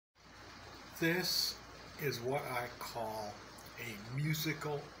This is what I call a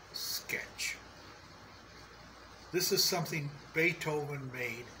musical sketch. This is something Beethoven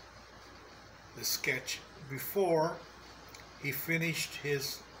made, the sketch, before he finished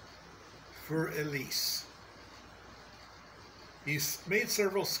his Fur Elise. He's made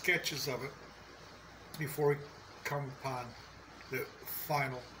several sketches of it before he come upon the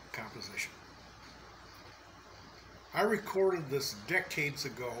final composition. I recorded this decades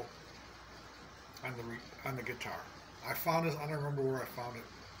ago on the guitar. I found it, I don't remember where I found it.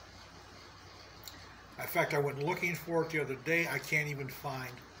 In fact, I went looking for it the other day. I can't even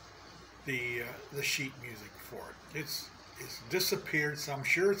find the sheet music for it. It's disappeared, so I'm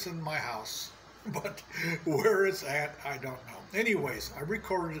sure it's in my house, but where it's at, I don't know. Anyways, I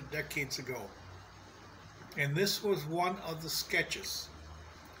recorded it decades ago, and this was one of the sketches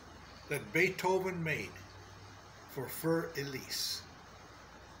that Beethoven made for Fur Elise.